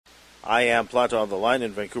I am Planta on the line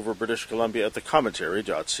in Vancouver, British Columbia at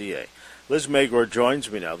thecommentary.ca. Liz Magor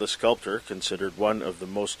joins me now, the sculptor, considered one of the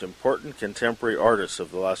most important contemporary artists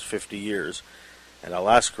of the last 50 years, and I'll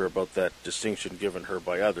ask her about that distinction given her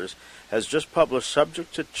by others, has just published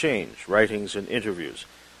Subject to Change, Writings and Interviews.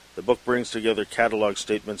 The book brings together catalog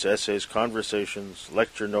statements, essays, conversations,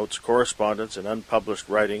 lecture notes, correspondence, and unpublished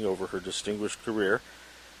writing over her distinguished career.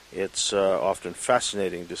 It's often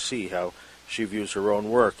fascinating to see how she views her own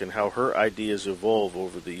work and how her ideas evolve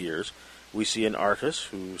over the years. We see an artist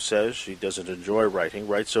who says she doesn't enjoy writing,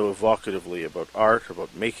 writes so evocatively about art,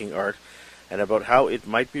 about making art, and about how it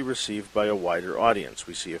might be received by a wider audience.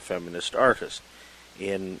 We see a feminist artist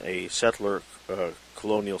in a settler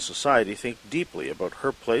colonial society think deeply about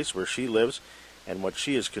her place where she lives and what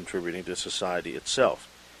she is contributing to society itself.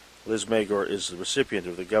 Liz Magor is the recipient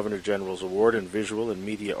of the Governor-General's Award in Visual and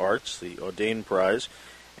Media Arts, the Odane Prize,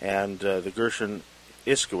 and the Gershon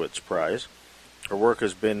Iskowitz Prize. Her work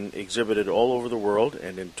has been exhibited all over the world,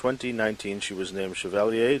 and in 2019 she was named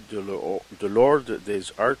Chevalier de l'Ordre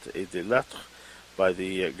des Arts et des Lettres by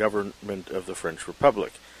the government of the French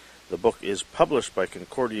Republic. The book is published by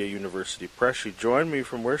Concordia University Press. She joined me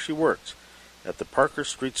from where she works at the Parker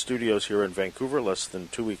Street Studios here in Vancouver less than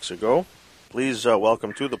 2 weeks ago. Please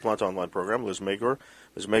welcome to the Planta Online program, Liz Magor.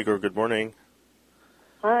 Ms. Magor, good morning.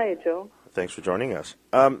 Hi, Joe. Thanks for joining us.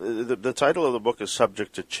 The title of the book is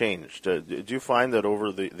Subject to Change. Do you find that over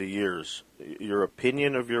the years, your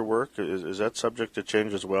opinion of your work, is that subject to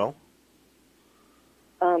change as well?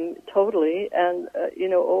 Totally. And,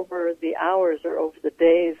 over the hours or over the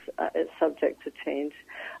days, it's subject to change.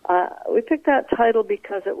 We picked that title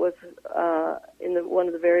because it was one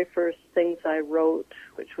of the very first things I wrote,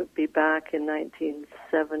 which would be back in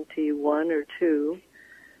 1971 or 2.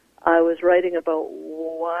 I was writing about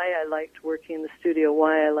why I liked working in the studio,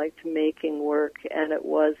 why I liked making work, and it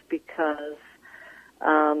was because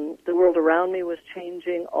the world around me was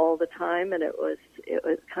changing all the time, and it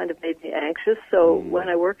kind of made me anxious. So when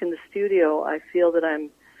I work in the studio, I feel that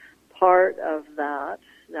I'm part of that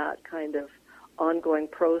kind of ongoing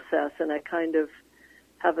process, and I kind of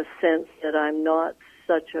have a sense that I'm not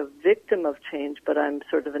such a victim of change, but I'm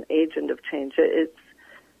sort of an agent of change. It's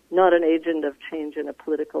not an agent of change in a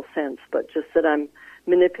political sense, but just that I'm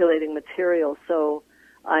manipulating material so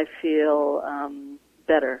I feel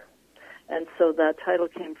better. And so that title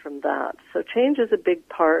came from that. So change is a big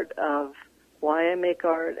part of why I make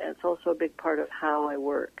art, and it's also a big part of how I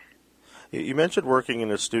work. You mentioned working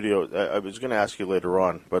in a studio. I was going to ask you later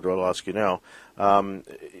on, but I'll ask you now.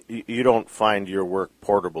 You don't find your work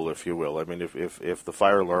portable, if you will. I mean, if the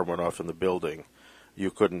fire alarm went off in the building,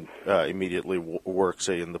 you couldn't immediately work,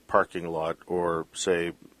 say, in the parking lot or,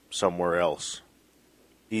 say, somewhere else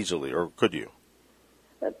easily, or could you?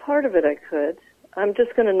 Part of it I could. I'm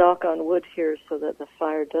just going to knock on wood here so that the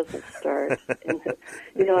fire doesn't start. I'm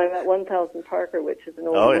at 1000 Parker, which is an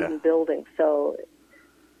old wooden building, so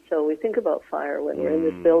we think about fire when we're in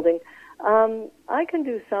this building. I can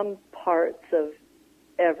do some parts of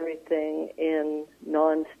everything in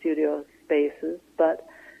non-studio spaces, but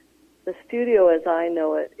the studio as I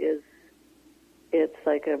know it it's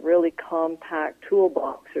like a really compact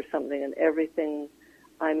toolbox or something, and everything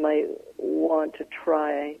I might want to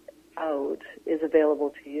try out is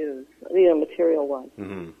available to use, material-wise.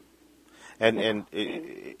 Mm-hmm. And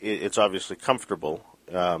it's obviously comfortable.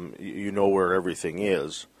 You know where everything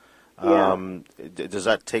is. Does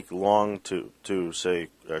that take long to say,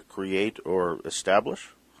 create or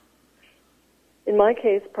establish? In my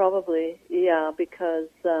case, probably, yeah, because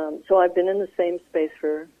so I've been in the same space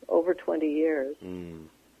for over 20 years, and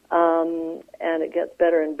it gets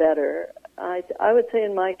better and better. I would say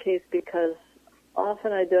in my case because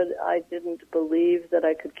often I didn't believe that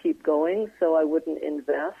I could keep going, so I wouldn't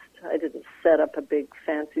invest. I didn't set up a big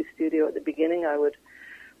fancy studio at the beginning. I would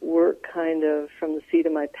work kind of from the seat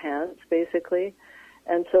of my pants, basically.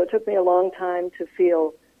 And so it took me a long time to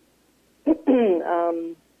feel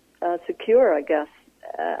secure, I guess,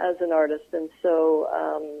 as an artist. And so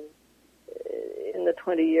in the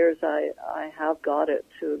 20 years, I have got it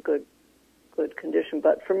to a good condition.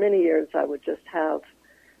 But for many years, I would just have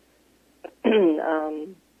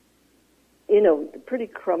pretty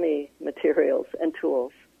crummy materials and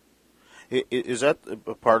tools. Is that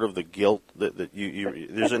a part of the guilt that you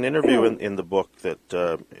there's an interview in the book that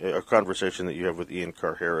a conversation that you have with Ian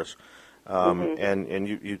Carr Harris, and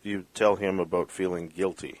you tell him about feeling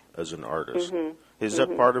guilty as an artist. Is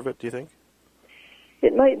that part of it, do you think?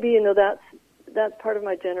 It might be. That's part of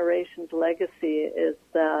my generation's legacy, is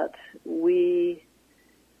that we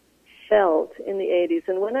felt in the 80s.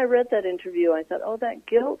 And when I read that interview, I thought, oh, that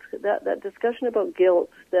guilt, that discussion about guilt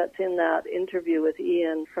that's in that interview with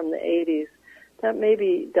Ian from the 80s, that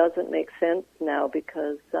maybe doesn't make sense now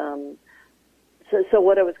because, so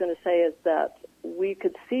what I was going to say is that we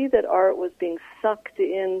could see that art was being sucked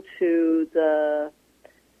into the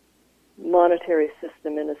monetary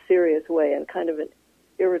system in a serious way, in kind of an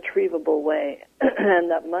irretrievable way,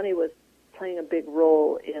 and that money was playing a big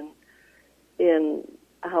role in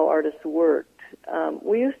how artists worked.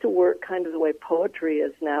 We used to work kind of the way poetry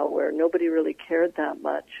is now, where nobody really cared that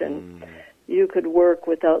much, and you could work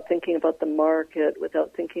without thinking about the market,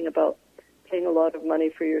 without thinking about paying a lot of money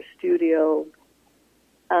for your studio.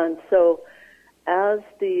 And so as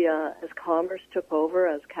commerce took over,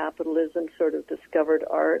 as capitalism sort of discovered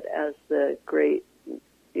art as the great,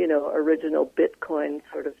 original Bitcoin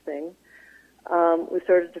sort of thing, we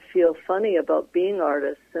started to feel funny about being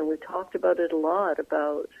artists, and we talked about it a lot,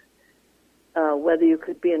 about whether you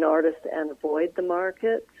could be an artist and avoid the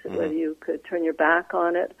market, whether you could turn your back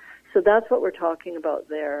on it. So that's what we're talking about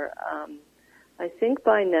there. I think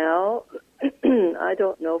by now, I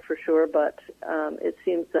don't know for sure, but it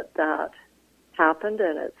seems that happened,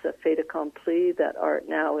 and it's a fait accompli that art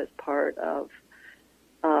now is part of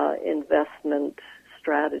investment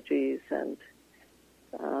strategies and,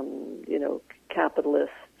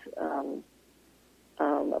 capitalist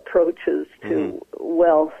approaches to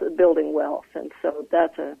wealth, building wealth, and so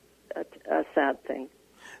that's a sad thing.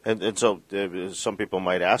 And so some people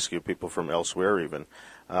might ask you, people from elsewhere even,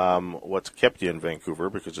 what's kept you in Vancouver,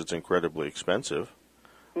 because it's incredibly expensive.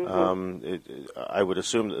 I would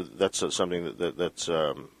assume that's something that's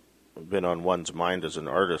been on one's mind as an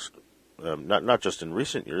artist, not just in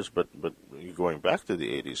recent years, but going back to the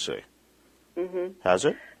 80s, say. Has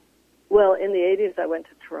it? Well, in the 80s, I went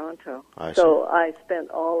to Toronto. So I spent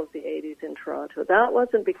all of the 80s in Toronto. That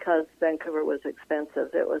wasn't because Vancouver was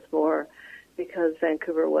expensive. It was more because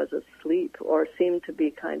Vancouver was asleep, or seemed to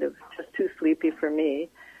be kind of just too sleepy for me.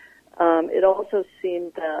 It also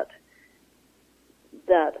seemed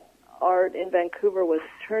that art in Vancouver was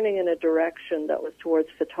turning in a direction that was towards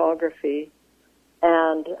photography,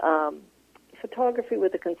 and photography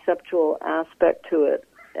with a conceptual aspect to it.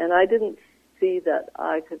 And I didn't see that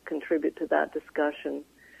I could contribute to that discussion.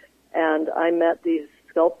 And I met these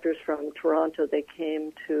sculptors from Toronto. They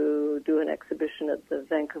came to do an exhibition at the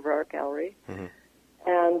Vancouver Art Gallery.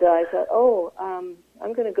 And I thought,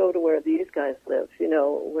 I'm going to go to where these guys live,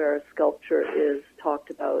 where sculpture is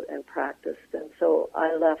talked about and practiced. And so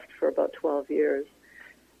I left for about 12 years.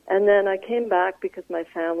 And then I came back because my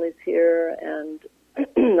family's here, and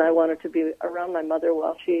I wanted to be around my mother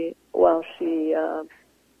while she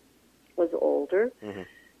was older.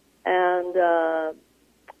 And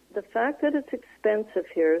the fact that it's expensive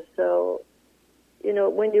here, so,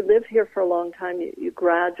 when you live here for a long time, you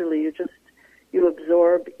gradually, you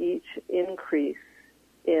absorb each increase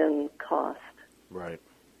in cost. Right.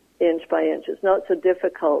 Inch by inch. It's not so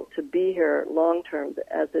difficult to be here long term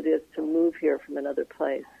as it is to move here from another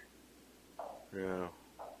place. Yeah.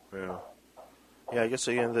 I guess,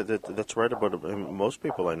 again, that's right about most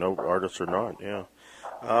people I know, artists or not, yeah.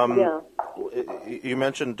 You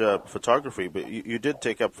mentioned photography, but you did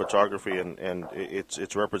take up photography, and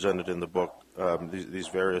it's represented in the book, these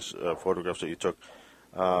various photographs that you took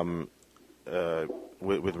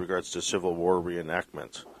with regards to Civil War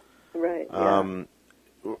reenactment. Right.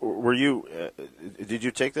 Were you? Did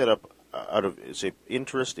you take that up out of, say,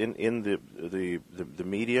 interest in the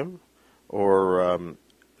medium, or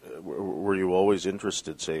were you always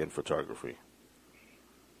interested, say, in photography?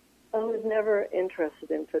 I was never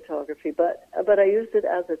interested in photography, but I used it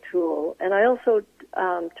as a tool, and I also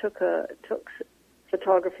took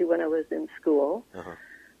photography when I was in school.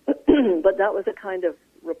 But that was a kind of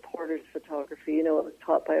reporter's photography. It was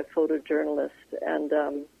taught by a photojournalist,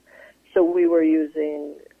 and so we were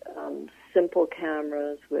using simple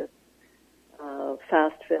cameras with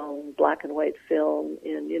fast film, black and white film,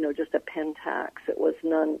 in just a Pentax. It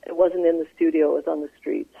wasn't in the studio. It was on the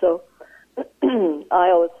street. So I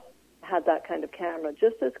always had that kind of camera,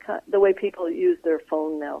 just as the way people use their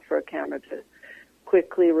phone now for a camera to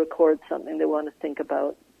quickly record something they want to think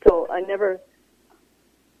about. So I never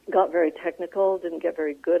got very technical, didn't get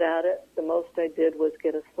very good at it. The most I did was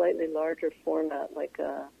get a slightly larger format, like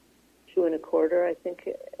a 2 1/4. I think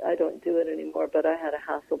I don't do it anymore, but I had a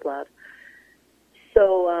Hasselblad.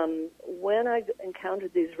 So when I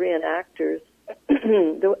encountered these reenactors,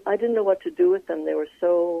 I didn't know what to do with them. They were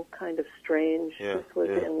so kind of strange. This was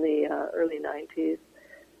in the early 90s.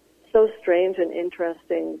 So strange and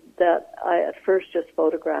interesting that I at first just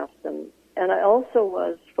photographed them. And I also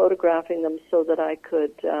was photographing them so that I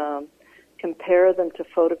could compare them to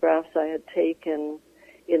photographs I had taken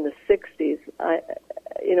in the 60s.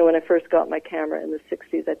 When I first got my camera in the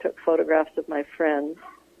 60s, I took photographs of my friends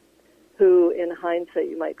who, in hindsight,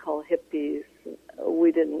 you might call hippies.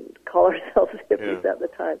 We didn't call ourselves hippies at the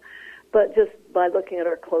time. But just by looking at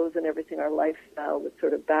our clothes and everything, our lifestyle was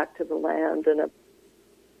sort of back to the land, and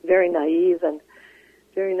very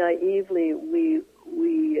naively, we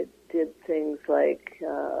did things like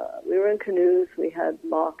we were in canoes, we had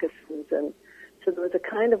moccasins, and so there was a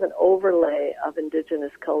kind of an overlay of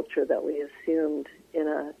indigenous culture that we assumed in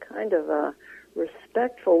a kind of a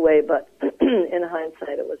respectful way, but in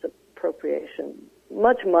hindsight it was appropriation,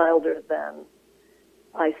 much milder than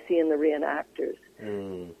I see in the reenactors.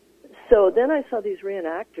 Mm. So then I saw these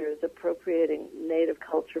reenactors appropriating Native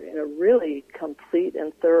culture in a really complete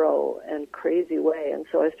and thorough and crazy way, and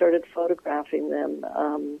so I started photographing them.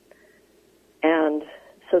 And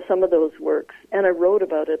so some of those works, and I wrote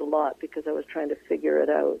about it a lot because I was trying to figure it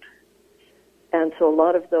out. And so a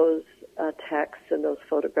lot of those texts and those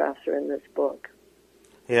photographs are in this book.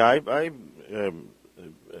 Yeah, I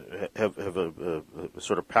have a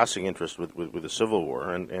sort of passing interest with the Civil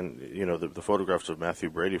War, and the photographs of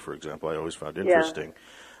Matthew Brady, for example, I always found interesting.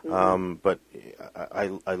 Yeah. Mm-hmm. But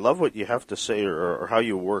I love what you have to say, or how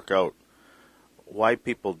you work out why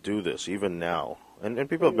people do this even now. And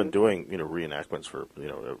people have been doing reenactments for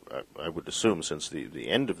I would assume since the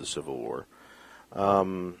end of the Civil War.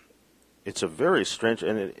 It's a very strange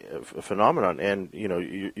phenomenon, and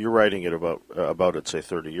you're writing it about it, say,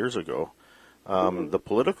 30 years ago. The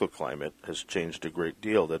political climate has changed a great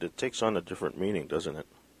deal, that it takes on a different meaning, doesn't it?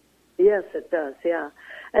 Yes, it does, yeah.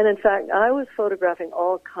 And in fact, I was photographing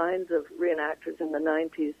all kinds of reenactors in the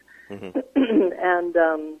 90s. Mm-hmm. And,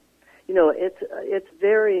 it's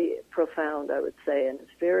very profound, I would say, and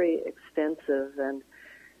it's very extensive, and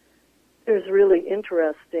there's really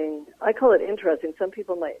interesting, I call it interesting, some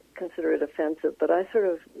people might consider it offensive, but I sort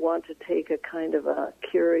of want to take a kind of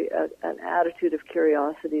an attitude of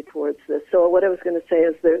curiosity towards this. So what I was going to say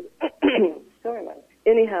is there's, sorry, man.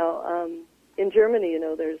 Anyhow, in Germany,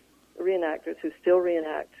 there's reenactors who still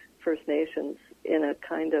reenact First Nations in a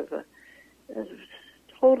kind of a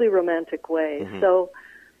totally romantic way. Mm-hmm. So,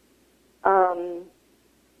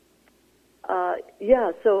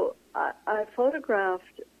 so I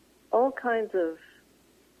photographed all kinds of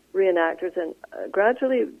reenactors and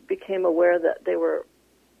gradually became aware that they were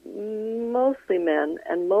mostly men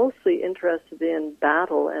and mostly interested in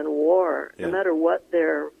battle and war. Yeah. No matter what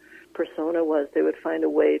their persona was, they would find a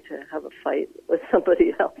way to have a fight with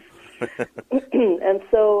somebody else. And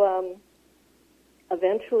so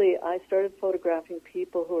eventually I started photographing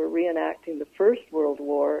people who were reenacting the First World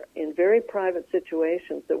War in very private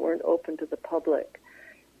situations that weren't open to the public.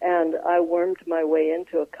 And I wormed my way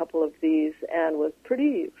into a couple of these and was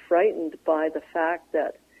pretty frightened by the fact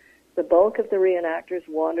that the bulk of the reenactors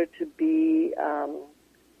wanted to be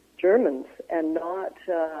Germans and not,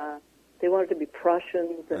 they wanted to be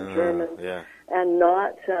Prussians and Germans and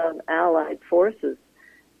not Allied forces.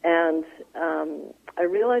 And I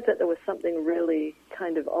realized that there was something really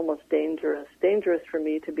kind of almost dangerous for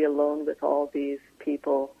me to be alone with all these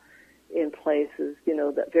people in places,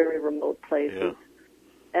 that very remote places. Yeah.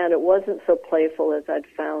 And it wasn't so playful as I'd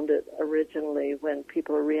found it originally when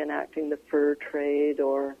people are reenacting the fur trade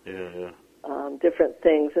or different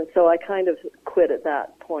things. And so I kind of quit at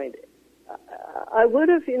that point. I would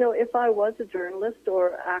have, if I was a journalist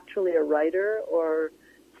or actually a writer or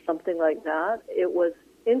something like that, it was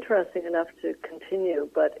interesting enough to continue,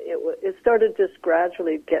 but it started just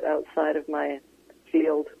gradually get outside of my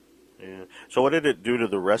field. Yeah. So what did it do to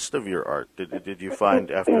the rest of your art? Did you find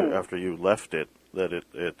after you left it that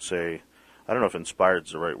it's I don't know if inspired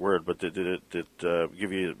is the right word, but did it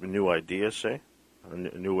give you new ideas, say?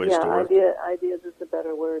 New ways to work? Yeah, ideas is a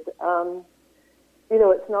better word.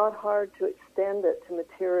 It's not hard to extend it to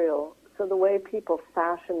material. So the way people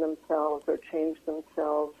fashion themselves or change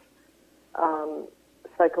themselves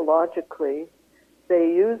psychologically,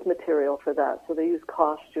 they use material for that. So they use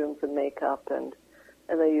costumes and makeup and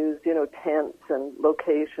they use, tents and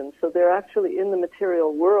locations. So they're actually in the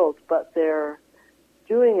material world, but they're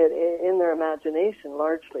doing it in their imagination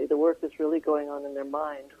largely. The work is really going on in their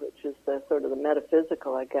mind, which is the sort of the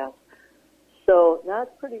metaphysical, I guess. So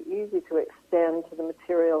that's pretty easy to extend to the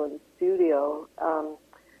material in the studio.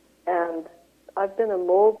 And I've been a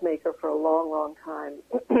mold maker for a long, long time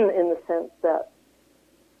in the sense that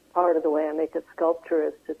part of the way I make a sculpture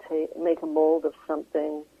is to make a mold of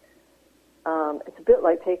something. It's a bit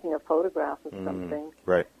like taking a photograph of something.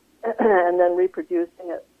 Right. And then reproducing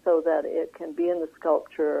it so that it can be in the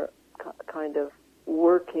sculpture kind of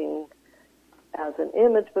working as an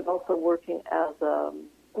image, but also working as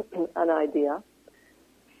an idea.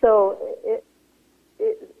 So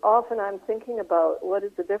often I'm thinking about what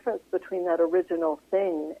is the difference between that original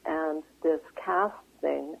thing and this cast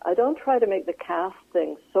thing. I don't try to make the cast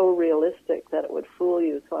thing so realistic that it would fool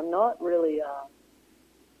you. So I'm not really, I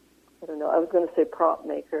don't know, I was going to say prop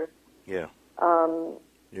maker. Yeah.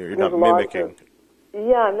 You're not mimicking.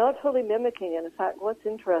 Yeah, I'm not totally mimicking. And in fact, what's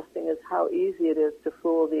interesting is how easy it is to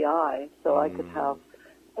fool the eye. So I could have,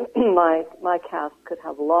 my cast could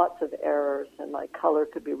have lots of errors, and my color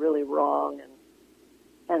could be really wrong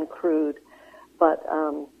and crude. But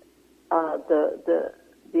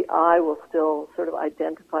the eye will still sort of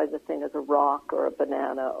identify the thing as a rock or a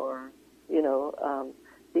banana, or,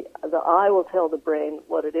 the eye will tell the brain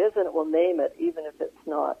what it is, and it will name it even if it's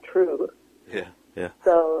not true. Yeah, yeah.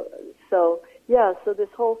 So this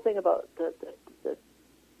whole thing about the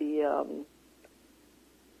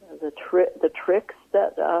tricks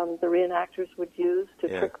that the reenactors would use to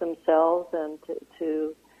trick themselves and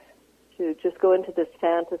to just go into this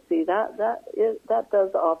fantasy, that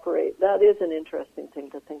does operate. That is an interesting thing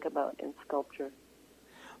to think about in sculpture.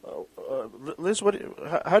 Liz,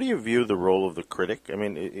 how do you view the role of the critic? I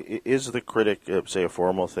mean, is the critic, say, a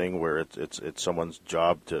formal thing where it's someone's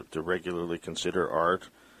job to regularly consider art,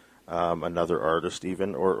 another artist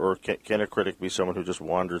even, or can a critic be someone who just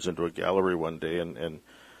wanders into a gallery one day and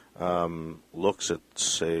looks at,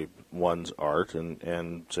 say, one's art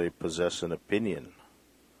and say, possess an opinion,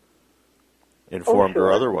 informed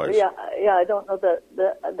or otherwise? Yeah. I don't know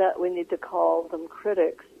that we need to call them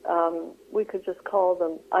critics. We could just call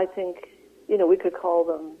them, I think, we could call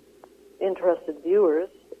them interested viewers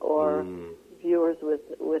or viewers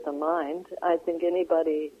with a mind. I think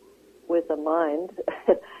anybody with a mind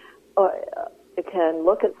can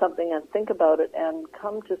look at something and think about it and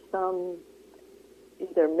come to some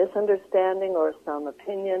either misunderstanding or some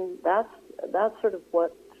opinion. That's sort of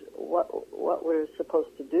what we're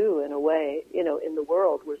supposed to do in a way. In the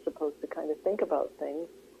world, we're supposed to kind of think about things,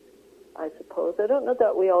 I suppose. I don't know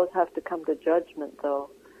that we always have to come to judgment, though.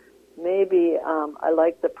 Maybe I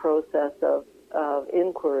like the process of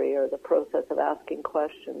inquiry, or the process of asking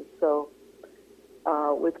questions. So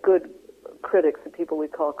with good critics, the people we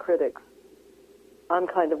call critics, I'm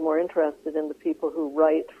kind of more interested in the people who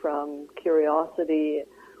write from curiosity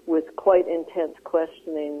with quite intense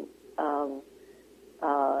questioning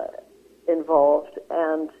involved,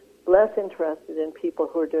 and less interested in people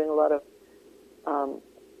who are doing a lot of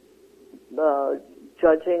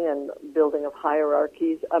judging and building of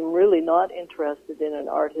hierarchies. I'm really not interested in an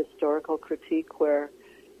art historical critique where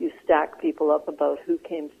you stack people up about who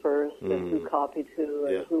came first and who copied who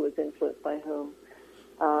and who was influenced by whom,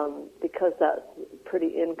 because that's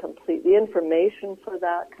pretty incomplete. The information for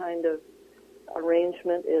that kind of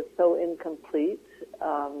arrangement is so incomplete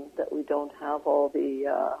that we don't have all the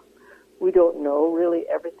we don't know really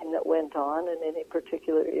everything that went on in any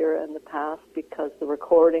particular era in the past, because the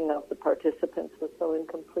recording of the participants was so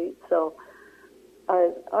incomplete. So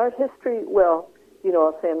art history, well,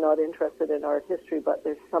 I'll say I'm not interested in art history, but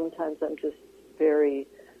there's sometimes I'm just very,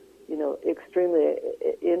 extremely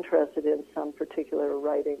interested in some particular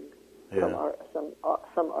writing from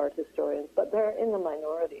some art historians, but they're in the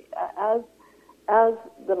minority. As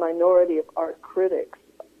the minority of art critics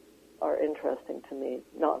are interesting to me,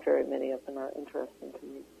 not very many of them are interesting to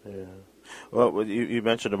me. Yeah. Well, you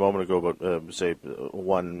mentioned a moment ago about, say,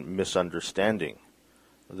 one misunderstanding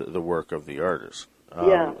the work of the artist.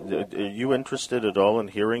 Are you interested at all in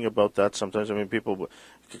hearing about that sometimes? I mean, people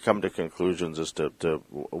come to conclusions as to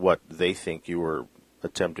what they think you were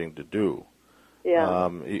attempting to do. Yeah.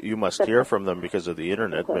 You must hear from them because of the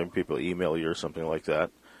internet. I mean, people email you or something like that.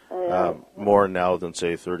 More now than,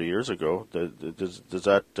 say, 30 years ago. Does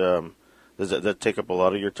that take up a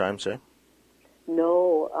lot of your time, say?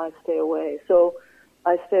 No, I stay away. So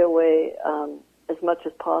I stay away as much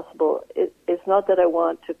as possible. It's not that I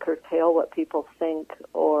want to curtail what people think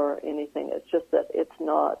or anything. It's just that it's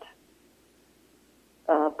not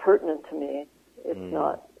pertinent to me. It's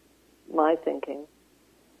not my thinking.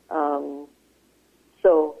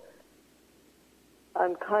 So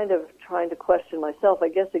I'm kind of trying to question myself. I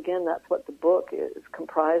guess, again, that's what the book is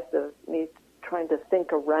comprised of, me trying to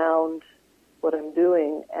think around what I'm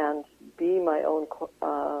doing and be my own,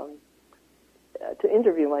 to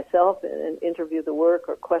interview myself and interview the work,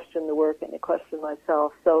 or question the work and question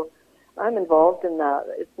myself. So I'm involved in that.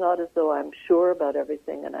 It's not as though I'm sure about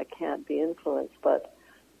everything and I can't be influenced, but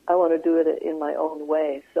I want to do it in my own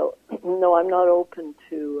way. So no, I'm not open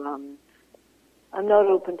to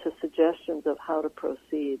suggestions of how to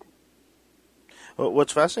proceed. Well,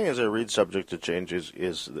 what's fascinating as I read Subject to Change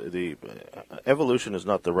is the evolution is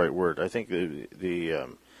not the right word. I think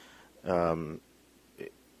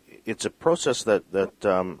it's a process that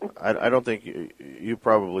I don't think you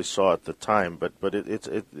probably saw at the time, but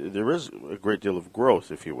there is a great deal of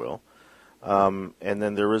growth, if you will, and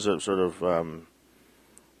then there is a sort of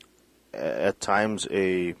at times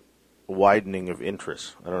a widening of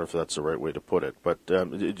interest. I don't know if that's the right way to put it, but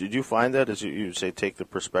did you find that as you say take the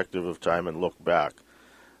perspective of time and look back,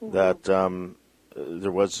 that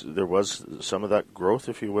there was some of that growth,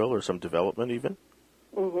 if you will, or some development even?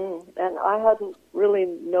 Mm-hmm. And I hadn't really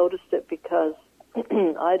noticed it because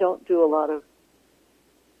I don't do a lot of,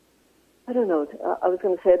 I don't know, I was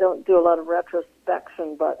going to say I don't do a lot of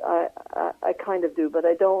retrospection, but I kind of do, but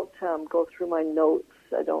I don't go through my notes.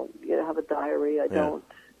 I don't have a diary. I don't,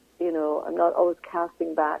 I'm not always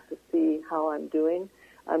casting back to see how I'm doing.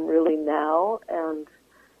 I'm really now. And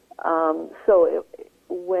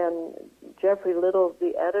when Jeffrey Little,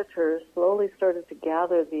 the editor, slowly started to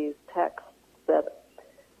gather these texts that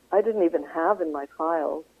I didn't even have in my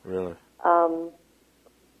files. Really? I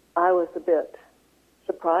was a bit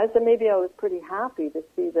surprised, and maybe I was pretty happy to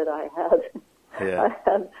see that I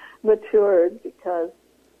had matured because.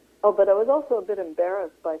 Oh, but I was also a bit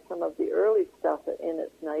embarrassed by some of the early stuff in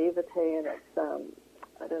its naivete and its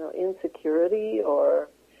insecurity, or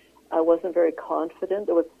I wasn't very confident.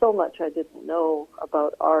 There was so much I didn't know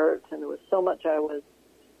about art, and there was so much I was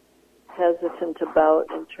hesitant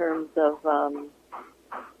about in terms of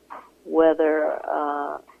whether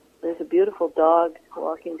there's a beautiful dog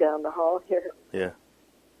walking down the hall here. Yeah.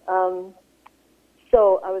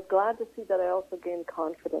 So I was glad to see that I also gained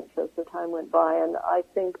confidence as the time went by, and I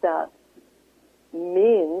think that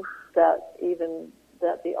means that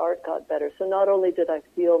the art got better. So not only did I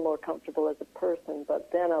feel more comfortable as a person, but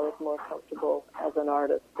then I was more comfortable as an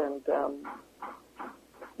artist, and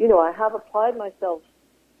I have applied myself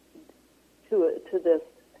to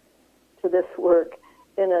this work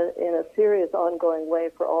in a serious, ongoing way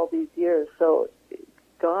for all these years. So,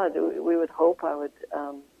 God, we would hope I would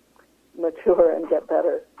mature and get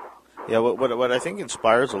better. Yeah, what I think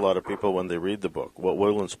inspires a lot of people when they read the book, what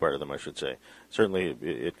will inspire them, I should say, certainly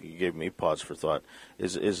it gave me pause for thought,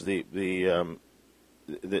 is that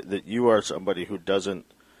you are somebody who doesn't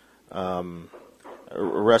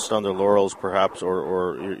rest on their laurels, perhaps,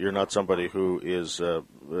 or you're not somebody who is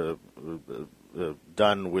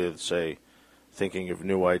done with, say, thinking of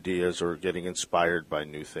new ideas or getting inspired by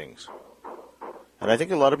new things. And I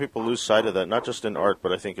think a lot of people lose sight of that, not just in art,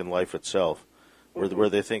 but I think in life itself, where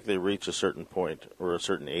they think they reach a certain point or a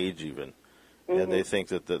certain age even, and they think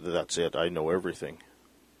that that's it, I know everything.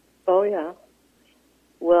 Oh, yeah.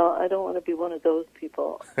 Well, I don't want to be one of those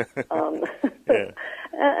people.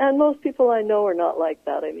 And most people I know are not like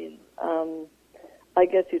that. I mean, I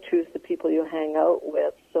guess you choose the people you hang out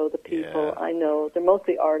with, so the people I know, they're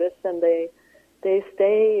mostly artists, and they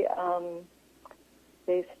stay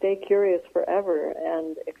curious forever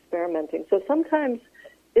and experimenting. So sometimes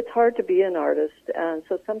it's hard to be an artist, and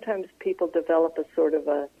so sometimes people develop a sort of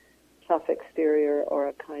a tough exterior or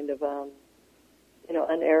a kind of, an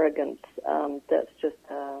arrogance that's just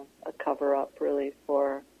a cover-up, really,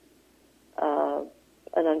 for an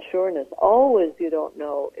unsureness. Always you don't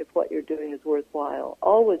know if what you're doing is worthwhile.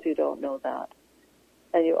 Always you don't know that.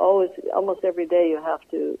 And you almost every day you have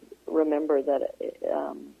to remember that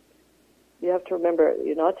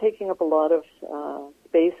you're not taking up a lot of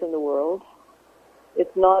space in the world.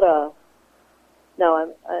 It's not now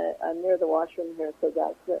I'm near the washroom here, so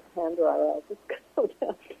that's the hand dryer. I'll just go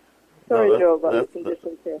down. Sorry, Joe, about the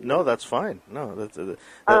conditions here. No, that's fine. No,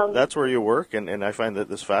 that's where you work, and I find that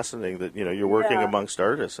this fascinating that you're working amongst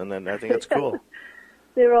artists, and then I think it's cool.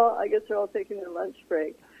 I guess they're all taking their lunch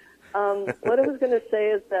break. What I was going to say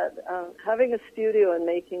is that having a studio and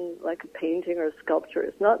making like a painting or a sculpture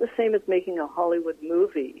is not the same as making a Hollywood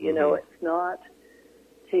movie. It's not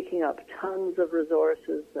taking up tons of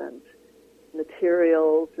resources and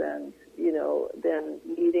materials and, then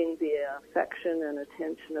needing the affection and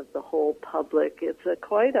attention of the whole public. It's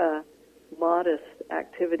quite a modest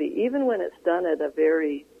activity, even when it's done at a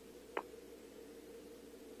very,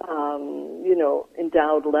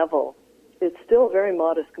 endowed level. It's still very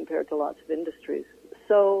modest compared to lots of industries.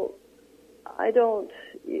 So I don't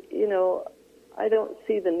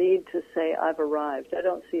see the need to say I've arrived. I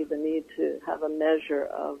don't see the need to have a measure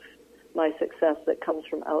of my success that comes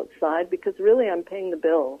from outside, because really I'm paying the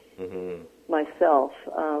bills myself.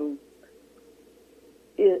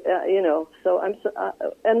 So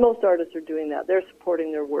and most artists are doing that. They're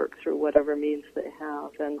supporting their work through whatever means they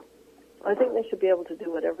have, and I think they should be able to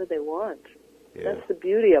do whatever they want. Yeah. That's the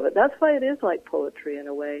beauty of it. That's why it is like poetry in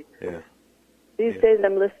a way. Yeah. These days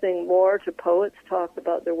I'm listening more to poets talk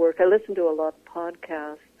about their work. I listen to a lot of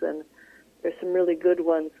podcasts, and there's some really good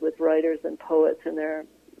ones with writers and poets, and they're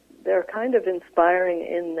kind of inspiring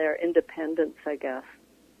in their independence, I guess.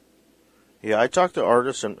 Yeah, I talk to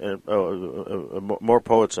artists and more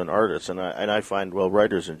poets than artists, and I find, well,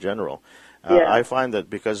 writers in general. I find that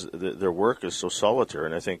because their work is so solitary,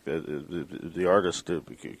 and I think the artist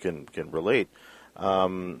can relate,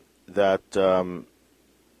 that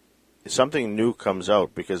something new comes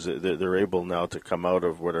out because they're able now to come out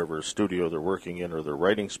of whatever studio they're working in or their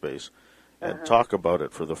writing space and talk about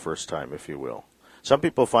it for the first time, if you will. Some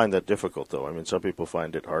people find that difficult, though. I mean, some people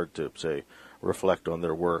find it hard to, say, reflect on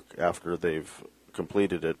their work after they've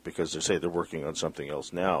completed it because they say they're working on something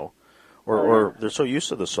else now. Or they're so used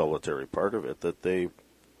to the solitary part of it that they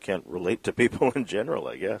can't relate to people in general,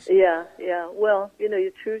 I guess. Yeah. Well,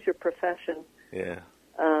 you choose your profession. Yeah.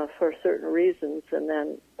 For certain reasons, and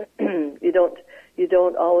then you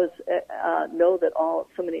don't always know that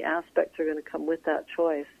so many aspects are going to come with that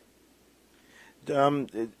choice.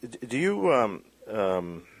 Do you?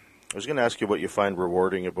 I was going to ask you what you find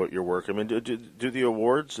rewarding about your work. I mean, do the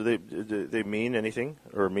awards do they mean anything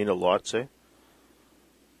or mean a lot? Say.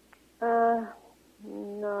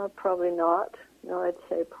 No, probably not. No, I'd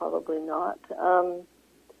say probably not.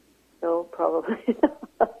 No, probably.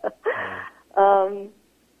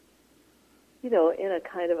 In a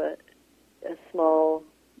kind of a small,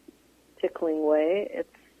 tickling way.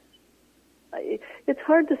 It's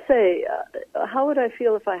hard to say. How would I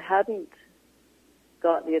feel if I hadn't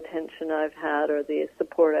got the attention I've had or the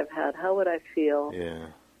support I've had? How would I feel? Yeah.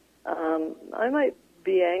 I might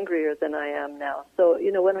be angrier than I am now. So,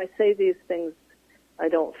 when I say these things, I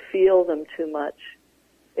don't feel them too much.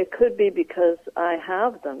 It could be because I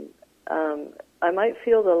have them. I might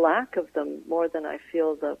feel the lack of them more than I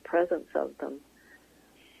feel the presence of them.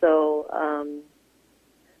 So,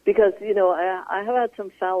 because, I have had some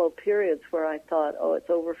fallow periods where I thought, oh, it's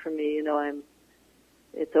over for me,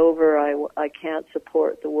 it's over, I can't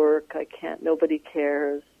support the work, nobody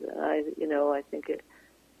cares, I think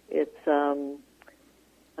it's,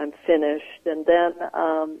 I'm finished. And then,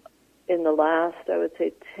 in the last, I would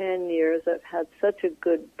say 10 years, I've had such a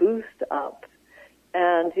good boost up.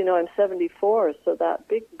 And, I'm 74, so that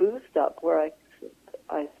big boost up where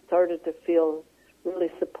I started to feel really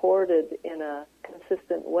supported in a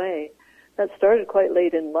consistent way, that started quite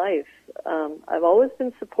late in life. I've always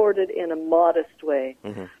been supported in a modest way,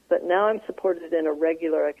 but now I'm supported in a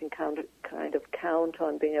regular, I can kind of count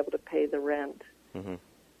on being able to pay the rent.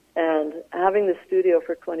 And having the studio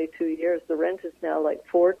for 22 years, the rent is now like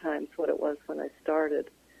 4 times what it was when I started.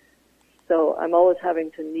 So I'm always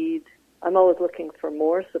I'm always looking for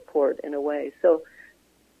more support in a way. So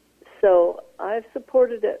I've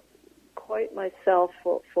supported it quite myself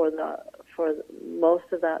for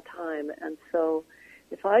most of that time. And so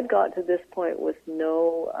if I'd got to this point with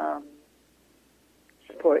no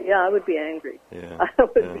support, I would be angry. Yeah. I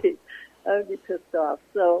would be pissed off.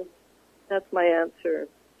 So that's my answer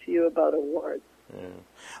to you about awards. Yeah.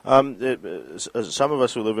 Some of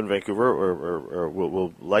us who live in Vancouver or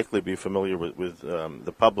will likely be familiar with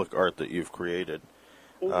the public art that you've created.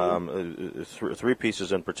 3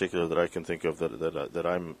 pieces in particular that I can think of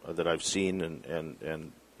that I've seen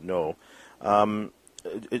and know.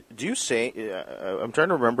 Do you say? I'm trying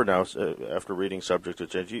to remember now. After reading Subject to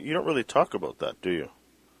Change, you don't really talk about that, do you?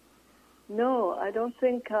 No, I don't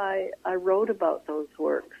think I wrote about those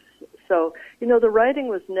works. So, the writing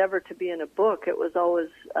was never to be in a book. It was always,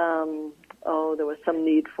 there was some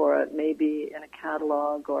need for it, maybe in a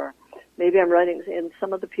catalog, or maybe I'm writing, and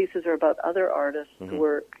some of the pieces are about other artists'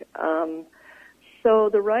 work. So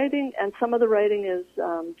the writing, and some of the writing is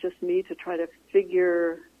just me to try to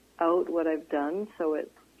figure out what I've done, so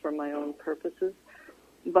it's for my own purposes.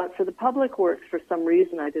 But for the public works, for some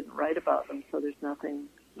reason, I didn't write about them, so there's nothing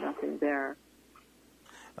there.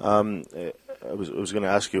 I was going to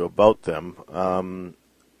ask you about them,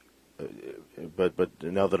 but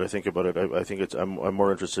now that I think about it, I think I'm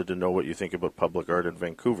more interested to know what you think about public art in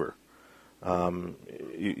Vancouver.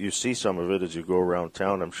 You see some of it as you go around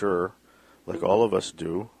town, I'm sure, like all of us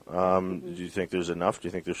do. Do you think there's enough? Do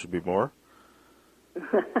you think there should be more?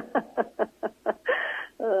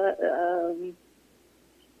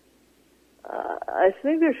 I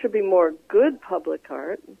think there should be more good public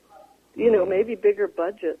art. Maybe bigger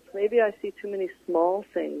budgets. Maybe I see too many small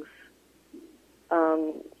things.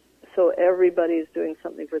 So everybody's doing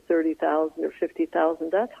something for $30,000 or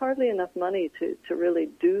 $50,000. That's hardly enough money to really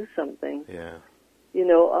do something. Yeah.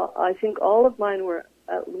 I think all of mine were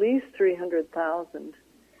at least $300,000,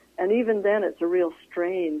 And even then, it's a real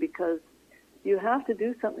strain because you have to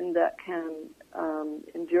do something that can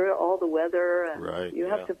endure all the weather, and you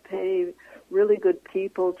have to pay really good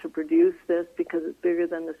people to produce this because it's bigger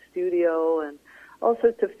than the studio and all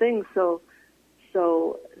sorts of things. So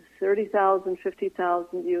 30,000,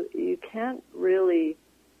 50,000, you can't really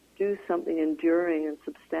do something enduring and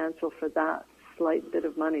substantial for that slight bit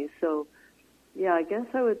of money. So, yeah, I guess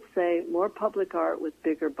I would say more public art with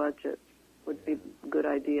bigger budgets would be a good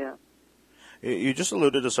idea. You just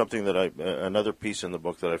alluded to something that another piece in the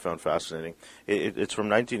book that I found fascinating. It's from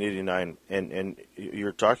 1989, and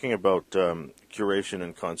you're talking about curation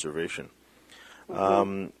and conservation.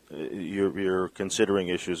 You're considering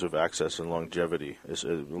issues of access and longevity,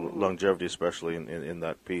 longevity especially in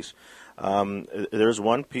that piece. There's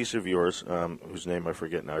one piece of yours whose name I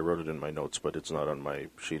forget now. I wrote it in my notes, but it's not on my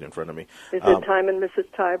sheet in front of me. Is it Time and Mrs.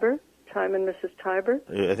 Tiber? Time and Mrs. Tiber?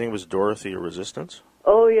 I think it was Dorothy or Resistance.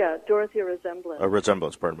 Oh, yeah, Dorothy, a Resemblance. A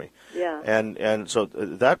Resemblance, pardon me. Yeah. And so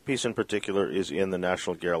that piece in particular is in the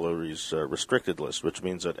National Gallery's restricted list, which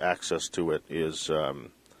means that access to it is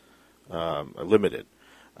limited.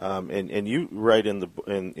 And you write in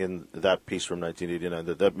that piece from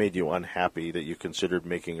 1989 that made you unhappy, that you considered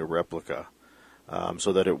making a replica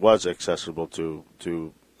so that it was accessible to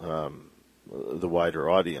the wider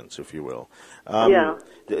audience, if you will. Yeah.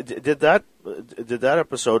 Did that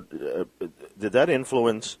episode did that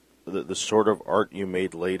influence the sort of art you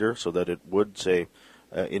made later, so that it would say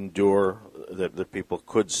endure, that people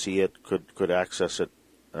could see it, could access it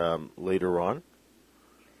later on?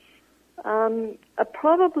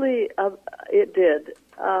 Probably it did.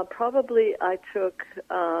 Probably I took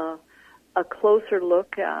a closer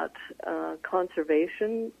look at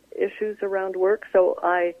conservation issues around work. So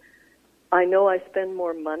I know I spend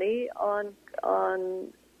more money on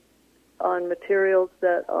materials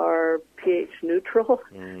that are pH neutral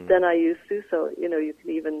than I used to. So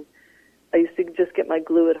I used to just get my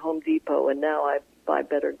glue at Home Depot, and now I buy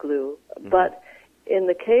better glue. Mm-hmm. But in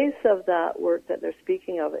the case of that work that they're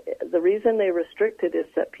speaking of, the reason they restricted is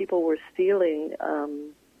that people were stealing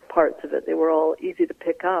parts of it. They were all easy to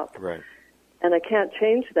pick up. Right. And I can't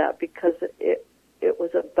change that because it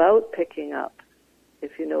was about picking up,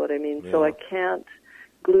 if you know what I mean. Yeah. So I can't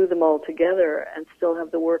glue them all together and still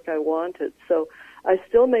have the work I wanted. So I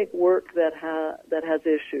still make work that has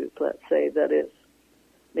issues, let's say, that is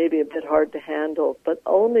maybe a bit hard to handle, but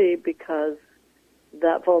only because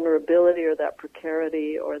that vulnerability or that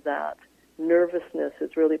precarity or that nervousness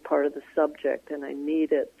is really part of the subject, and I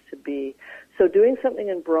need it to be. So doing something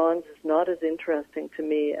in bronze is not as interesting to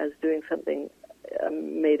me as doing something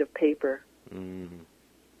made of paper. Mm-hmm.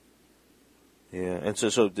 Yeah, and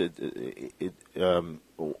so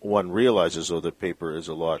one realizes, though, that paper is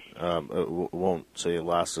a lot, won't say it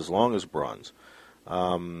lasts as long as bronze.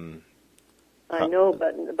 I know,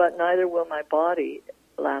 but neither will my body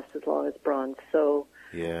last as long as bronze. So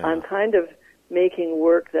yeah. I'm kind of making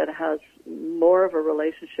work that has more of a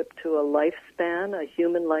relationship to a lifespan, a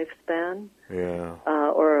human lifespan, yeah,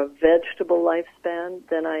 or a vegetable lifespan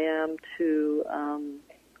than I am to,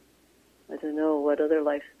 I don't know, what other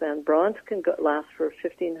lifespan. Bronze can last for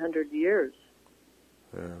 1,500 years.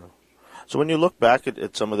 Yeah. So when you look back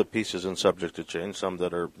at some of the pieces in Subject to Change, some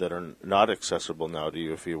that are not accessible now to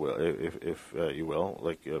you, if you will, if you will,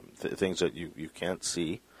 like things that you can't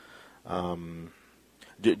see,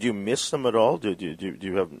 do you miss them at all? Do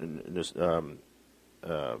you have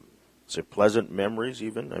say pleasant memories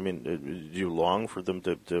even? I mean, do you long for them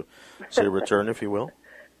to say return, if you will?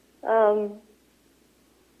 Do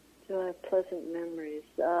I have pleasant memories?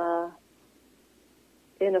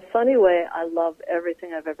 In a funny way, I love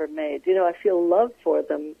everything I've ever made. I feel love for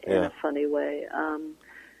them in a funny way.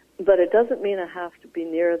 But it doesn't mean I have to be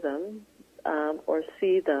near them or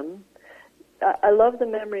see them. I love the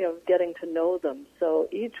memory of getting to know them. So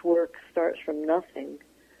each work starts from nothing,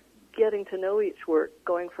 getting to know each work,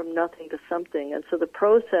 going from nothing to something. And so the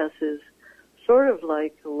process is sort of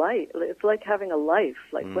like life. It's like having a life.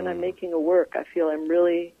 Like when I'm making a work, I feel I'm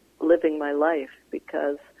really living my life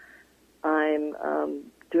because I'm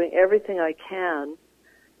doing everything I can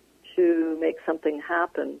to make something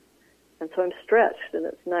happen. And so I'm stretched, and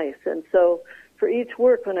it's nice. And so for each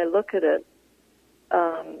work, when I look at it,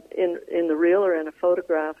 in the reel or in a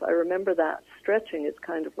photograph, I remember that stretching is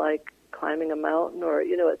kind of like climbing a mountain, or,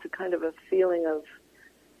 it's a kind of a feeling of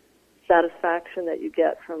satisfaction that you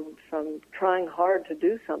get from trying hard to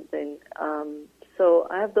do something. So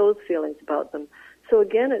I have those feelings about them. So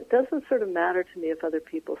again, it doesn't sort of matter to me if other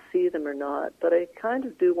people see them or not, but I kind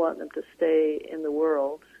of do want them to stay in the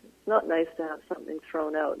world. It's not nice to have something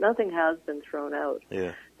thrown out. Nothing has been thrown out.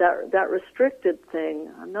 Yeah. That restricted thing,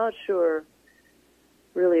 I'm not sure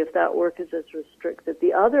really if that work is as restricted.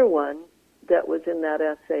 The other one that was in that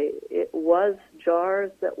essay, it was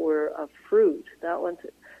jars that were of fruit. That one's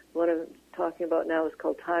what I'm talking about now is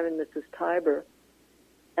called Time and Mrs. Tiber.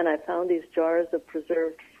 And I found these jars of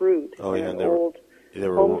preserved fruit in an old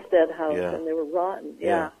homestead house, and they were rotten.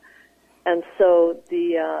 Yeah. And so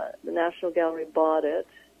the National Gallery bought it,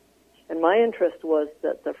 and my interest was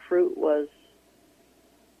that the fruit was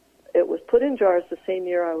put in jars the same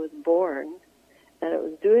year I was born, and it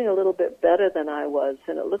was doing a little bit better than I was,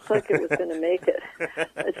 and it looked like it was going to make it.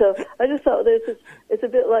 And so I just thought it's a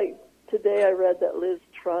bit like today I read that Liz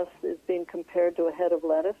Truss is being compared to a head of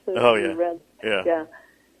lettuce. Yeah.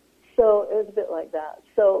 So it was a bit like that.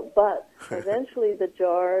 So, but eventually the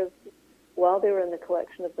jars, while they were in the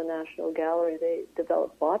collection of the National Gallery, they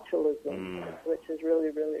developed botulism, which is really,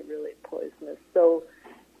 really, really poisonous. So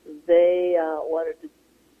they wanted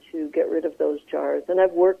to get rid of those jars, and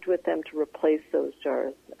I've worked with them to replace those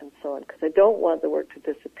jars and so on, because I don't want the work to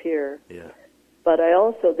disappear. Yeah. But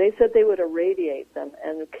they said they would irradiate them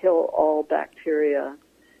and kill all bacteria.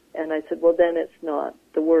 And I said, well, then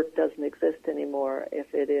the work doesn't exist anymore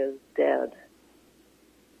if it is dead.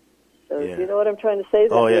 So do you know what I'm trying to say?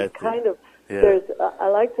 I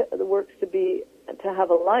like the works to have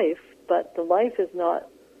a life, but the life is not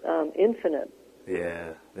infinite.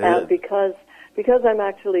 Yeah. And because I'm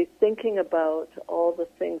actually thinking about all the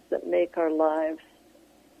things that make our lives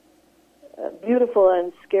beautiful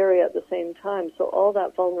and scary at the same time. So all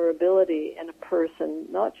that vulnerability in a person,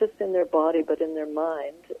 not just in their body, but in their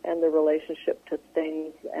mind and their relationship to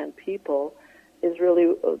things and people, is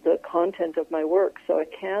really the content of my work. So I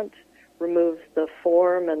can't remove the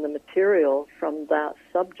form and the material from that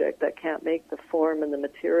subject. I can't make the form and the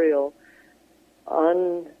material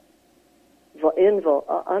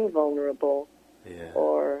unvulnerable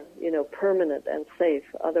or permanent and safe.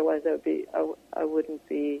 Otherwise, I wouldn't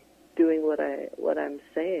be doing what I'm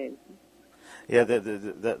saying. Yeah,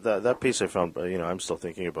 that piece I found. I'm still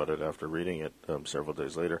thinking about it after reading it several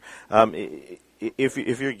days later. If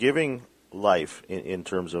you're giving life in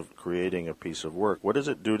terms of creating a piece of work, what does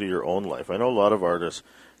it do to your own life? I know a lot of artists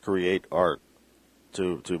create art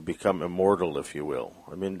to become immortal, if you will.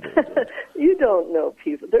 I mean, you don't know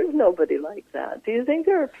people. There's nobody like that. Do you think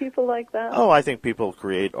there are people like that? Oh, I think people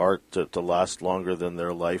create art to last longer than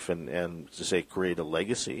their life and to say create a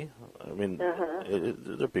legacy. I mean,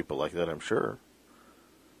 there are people like that, I'm sure.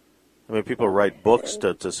 I mean, people write books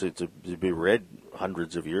to be read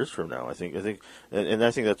hundreds of years from now. I think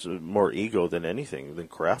that's more ego than anything, than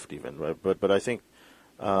craft even. But I think,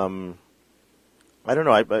 I don't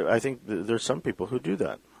know. I think there's some people who do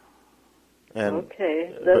that. And,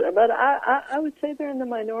 okay, but I would say they're in the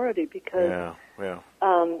minority because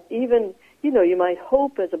even you might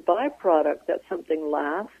hope as a byproduct that something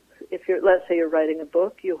lasts. If let's say you're writing a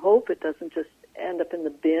book, you hope it doesn't just end up in the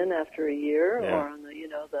bin after a year or on the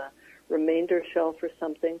the remainder shelf or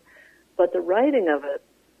something. But the writing of it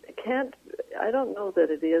can't. I don't know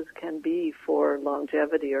that it can be for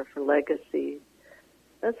longevity or for legacy.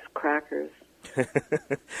 That's crackers.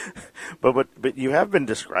 But you have been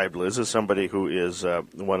described, Liz, as somebody who is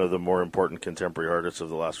one of the more important contemporary artists of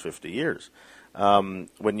the last 50 years.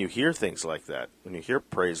 When you hear things like that, when you hear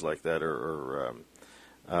praise like that, or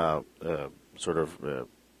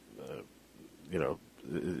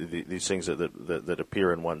these things that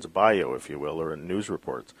appear in one's bio, if you will, or in news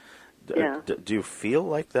reports, do you feel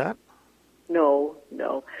like that? No.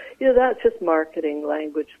 That's just marketing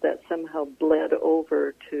language that somehow bled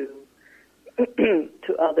over to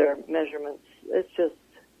other measurements. It's just,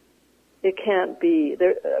 it can't be.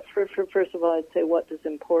 First of all, I'd say, what does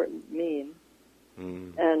important mean?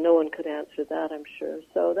 And no one could answer that, I'm sure.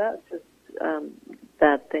 So that's just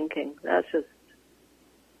bad thinking. That's just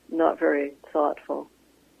not very thoughtful.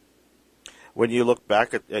 When you look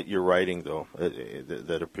back at your writing, though,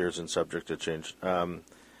 that appears in Subject to Change,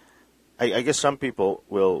 I guess some people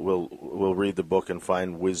will read the book and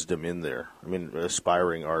find wisdom in there. I mean,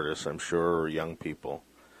 aspiring artists, I'm sure, or young people.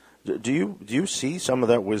 Do you see some of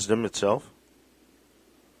that wisdom itself?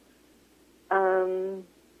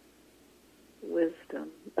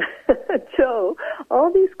 Wisdom. Joe,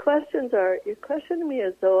 all these questions you're questioning me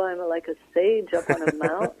as though I'm like a sage up on a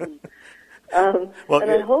mountain.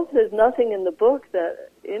 I hope there's nothing in the book that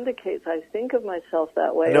indicates I think of myself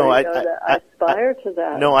that way. No, that I aspire to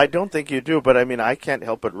that. No, I don't think you do. But I mean, I can't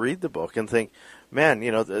help but read the book and think, man,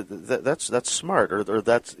 that's smart, or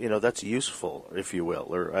that's that's useful, if you will.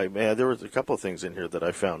 Or there was a couple of things in here that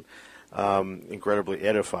I found. incredibly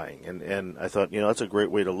edifying. And I thought, that's a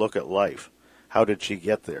great way to look at life. How did she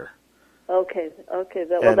get there? Okay.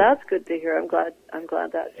 Well, that's good to hear. I'm glad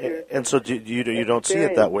that's your. And so you don't see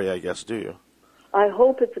it that way, I guess, do you? I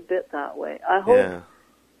hope it's a bit that way. I hope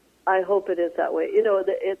it is that way.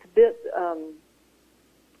 It's a bit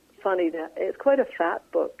funny. It's quite a fat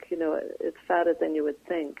book. It's fatter than you would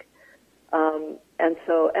think. And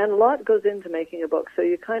a lot goes into making a book. So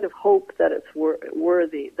you kind of hope that it's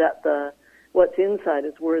worthy, that what's inside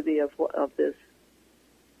is worthy of this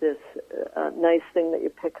nice thing that you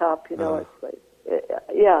pick up. It's like,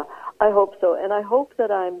 yeah. I hope so, and I hope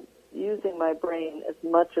that I'm using my brain as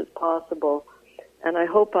much as possible. And I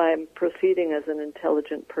hope I'm proceeding as an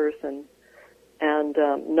intelligent person, and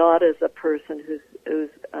not as a person who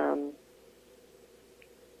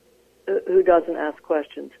doesn't ask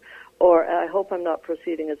questions. Or I hope I'm not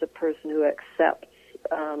proceeding as a person who accepts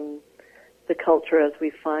the culture as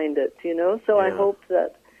we find it. So I hope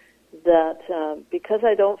that because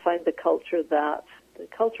I don't find the culture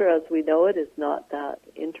as we know it is not that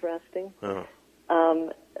interesting.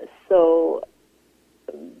 So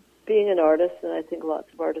being an artist, and I think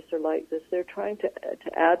lots of artists are like this, they're trying to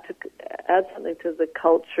add something to the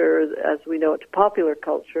culture as we know it, to popular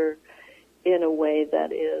culture, in a way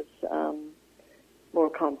that is more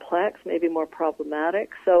complex, maybe more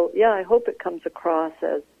problematic. So, yeah, I hope it comes across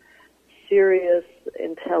as serious,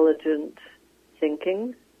 intelligent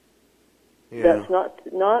thinking. Yeah. That's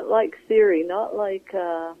not like theory, not like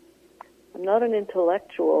I'm not an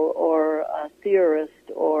intellectual or a theorist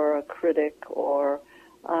or a critic, or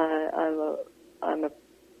I'm a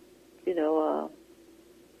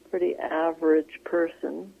pretty average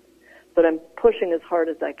person, but I'm pushing as hard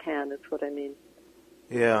as I can. Is what I mean.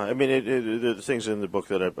 Yeah, I mean, the things in the book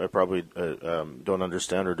that I probably don't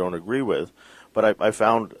understand or don't agree with, but I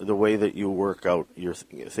found the way that you work out your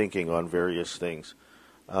thinking on various things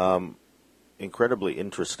incredibly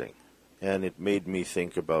interesting, and it made me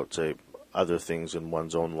think about, say, other things in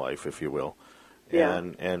one's own life, if you will,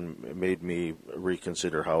 and made me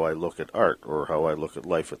reconsider how I look at art or how I look at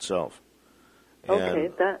life itself. Okay,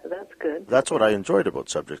 that's good. That's what I enjoyed about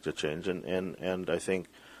Subject to Change, and I think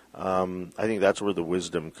that's where the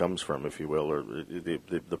wisdom comes from, if you will, or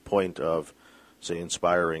the point of, say,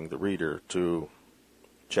 inspiring the reader to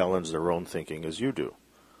challenge their own thinking as you do.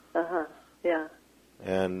 Yeah.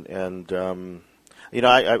 And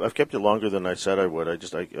I've kept you longer than I said I would. I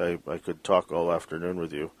could talk all afternoon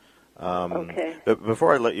with you. Okay. But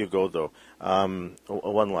before I let you go, though,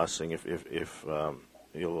 one last thing, if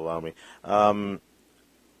you'll allow me.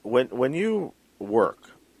 When you work,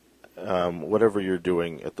 whatever you're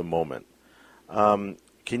doing at the moment,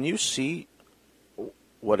 can you see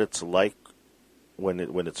what it's like when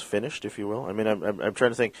it's finished, if you will? I mean, I'm trying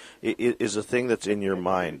to think. Is the thing that's in your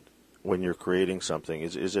mind when you're creating something,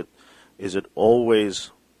 is it always,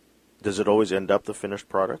 does it always end up the finished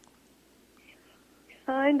product?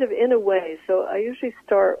 Kind of, in a way. So I usually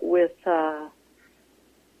start with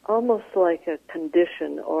almost like a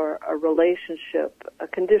condition or a relationship, a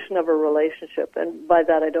condition of a relationship. And by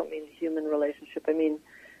that I don't mean human relationship. I mean,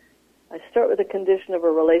 I start with a condition of a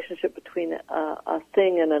relationship between a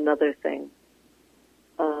thing and another thing.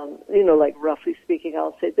 Like roughly speaking,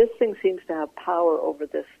 I'll say this thing seems to have power over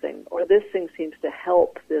this thing, or this thing seems to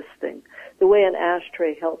help this thing, the way an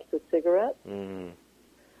ashtray helps a cigarette. Mm.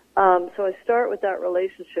 So I start with that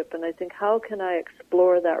relationship, and I think, how can I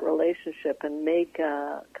explore that relationship and make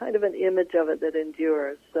kind of an image of it that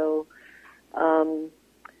endures? So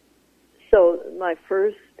so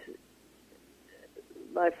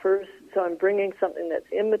I'm bringing something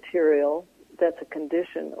that's immaterial, that's a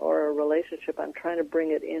condition or a relationship. I'm trying to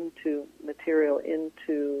bring it into material,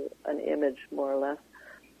 into an image, more or less.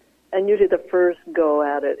 And usually the first go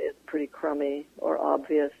at it is pretty crummy or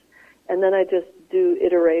obvious. And then I just do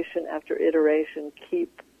iteration after iteration,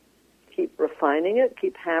 keep refining it,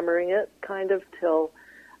 keep hammering it, kind of till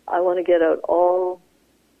I want to get out all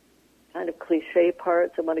kind of cliche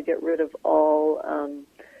parts. I want to get rid of all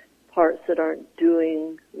parts that aren't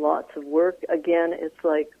doing lots of work. Again, it's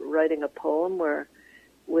like writing a poem where,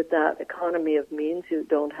 with that economy of means, you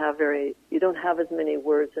don't have as many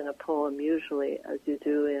words in a poem usually as you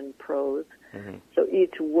do in prose. Mm-hmm. So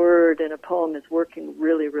each word in a poem is working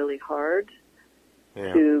really, really hard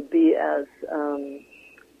to be as to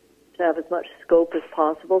have as much scope as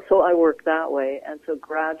possible. So I work that way, and so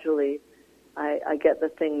gradually I get the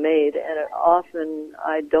thing made. And often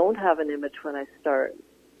I don't have an image when I start,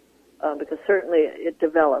 because certainly it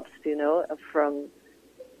develops, from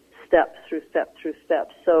step through step through step.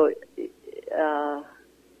 So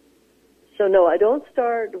So no, I don't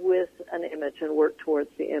start with an image and work towards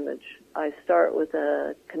the image. I start with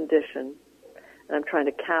a condition, and I'm trying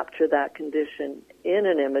to capture that condition in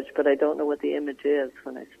an image, but I don't know what the image is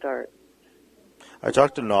when I start. I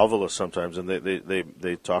talk to novelists sometimes, and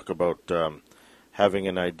they talk about having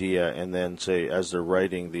an idea, and then, say, as they're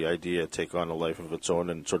writing the idea, take on a life of its own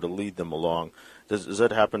and sort of lead them along. Does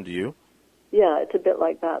that happen to you? Yeah, it's a bit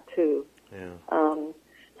like that, too. Yeah.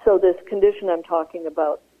 So this condition I'm talking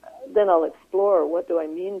about, then I'll explore what do I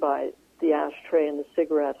mean by the ashtray and the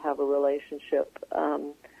cigarette have a relationship.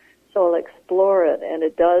 So I'll explore it, and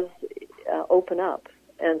it does open up.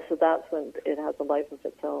 And so that's when it has a life of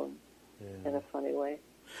its own in a funny way.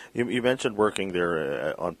 You mentioned working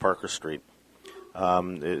there on Parker Street.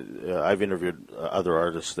 I've interviewed other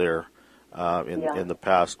artists there in the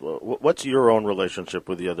past. What's your own relationship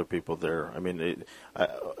with the other people there? I mean,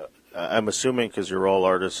 I'm assuming because you're all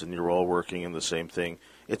artists and you're all working in the same thing,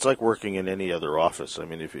 it's like working in any other office. I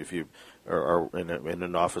mean, if you are in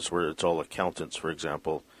an office where it's all accountants, for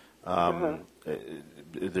example,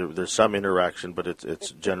 there's some interaction, but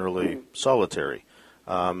it's generally solitary.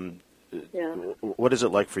 What is it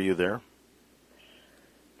like for you there?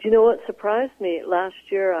 Do you know what surprised me? Last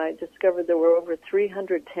year I discovered there were over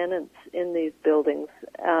 300 tenants in these buildings.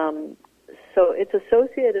 So it's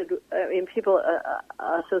associated, people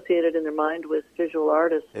associate it in their mind with visual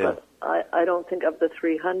artists, but I don't think of the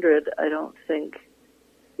 300, I don't think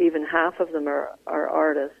even half of them are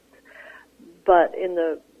artists. But in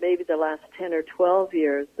maybe the last 10 or 12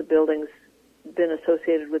 years, the building's been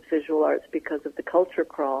associated with visual arts because of the culture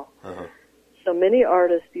crawl. So many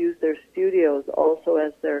artists use their studios also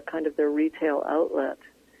as their retail outlet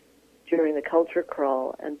during the culture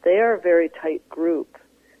crawl, and they are a very tight group.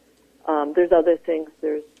 There's other things.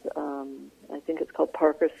 There's, I think it's called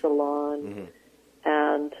Parker Salon,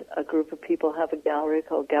 and a group of people have a gallery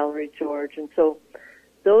called Gallery George. And so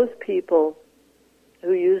those people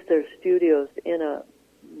who use their studios in a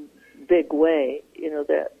big way,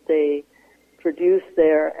 that they produce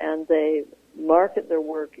there and they market their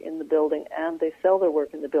work in the building and they sell their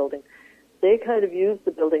work in the building. They kind of use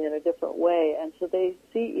the building in a different way, and so they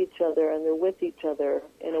see each other and they're with each other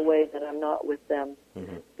in a way that I'm not with them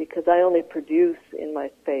because I only produce in my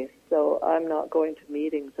space, so I'm not going to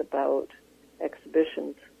meetings about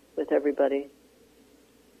exhibitions with everybody.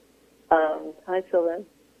 Hi, Sylvan.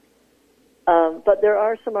 But there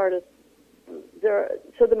are some artists,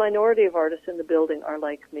 so the minority of artists in the building are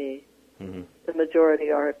like me. The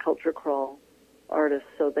majority are culture crawl artists,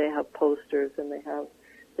 so they have posters and they have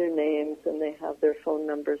their names and they have their phone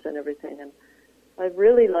numbers and everything. And I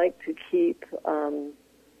really like to keep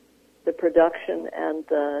the production and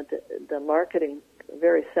the marketing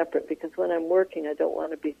very separate, because when I'm working, I don't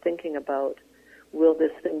want to be thinking about, will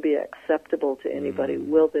this thing be acceptable to anybody?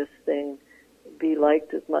 Will this thing be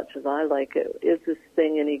liked as much as I like it? Is this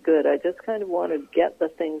thing any good? I just kind of want to get the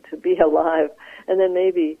thing to be alive and then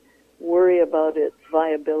maybe worry about its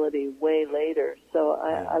viability way later. So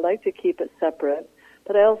I like to keep it separate,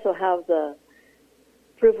 but I also have the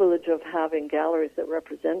privilege of having galleries that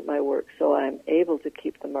represent my work, so I'm able to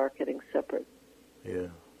keep the marketing separate.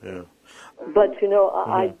 But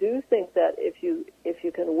I do think that if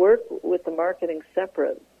you can work with the marketing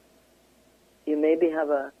separate, you maybe have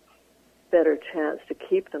a better chance to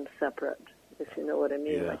keep them separate, if you know what I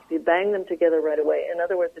mean. Like if you bang them together right away. In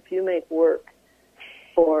other words, if you make work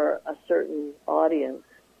for a certain audience,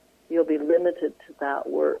 you'll be limited to that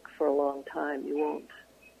work for a long time. You won't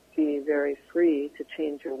be very free to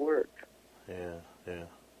change your work.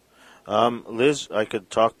 Liz, I could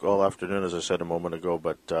talk all afternoon, as I said a moment ago,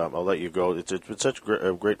 but I'll let you go. It's been such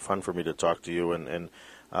great fun for me to talk to you, and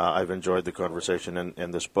I've enjoyed the conversation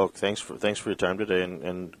and this book. Thanks for your time today,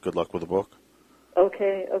 and good luck with the book.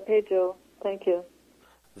 Okay, Joe. Thank you.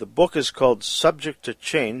 The book is called Subject to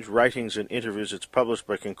Change, Writings and Interviews. It's published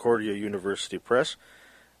by Concordia University Press.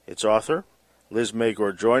 Its author, Liz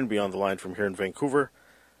Magor, joined me on the line from here in Vancouver.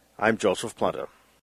 I'm Joseph Planta.